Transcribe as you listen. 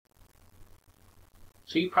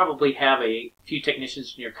So you probably have a few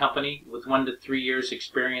technicians in your company with 1 to 3 years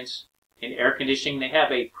experience in air conditioning. They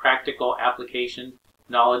have a practical application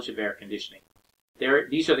knowledge of air conditioning.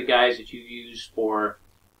 These are the guys that you use for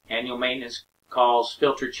annual maintenance calls,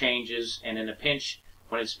 filter changes, and in a pinch,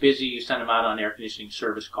 when it's busy, you send them out on air conditioning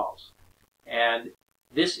service calls. And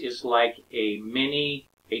this is like a mini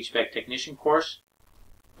HVAC technician course,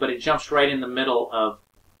 but it jumps right in the middle of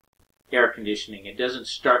air conditioning. It doesn't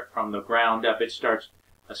start from the ground up. It starts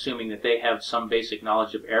assuming that they have some basic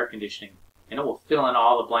knowledge of air conditioning, and it will fill in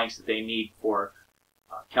all the blanks that they need for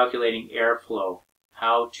calculating airflow,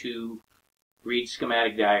 how to read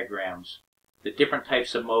schematic diagrams, the different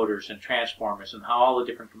types of motors and transformers, and how all the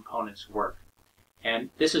different components work.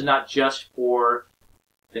 And this is not just for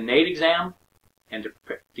the NATE exam and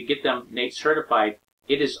to get them NATE certified.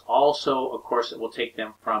 It is also a course that will take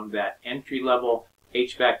them from that entry-level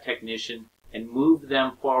HVAC technician and move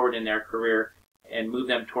them forward in their career and move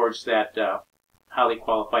them towards that highly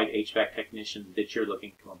qualified HVAC technician that you're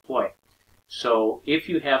looking to employ. So if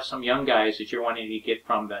you have some young guys that you're wanting to get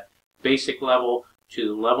from the basic level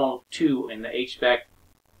to level 2 in the HVAC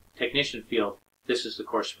technician field, this is the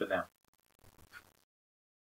course for them.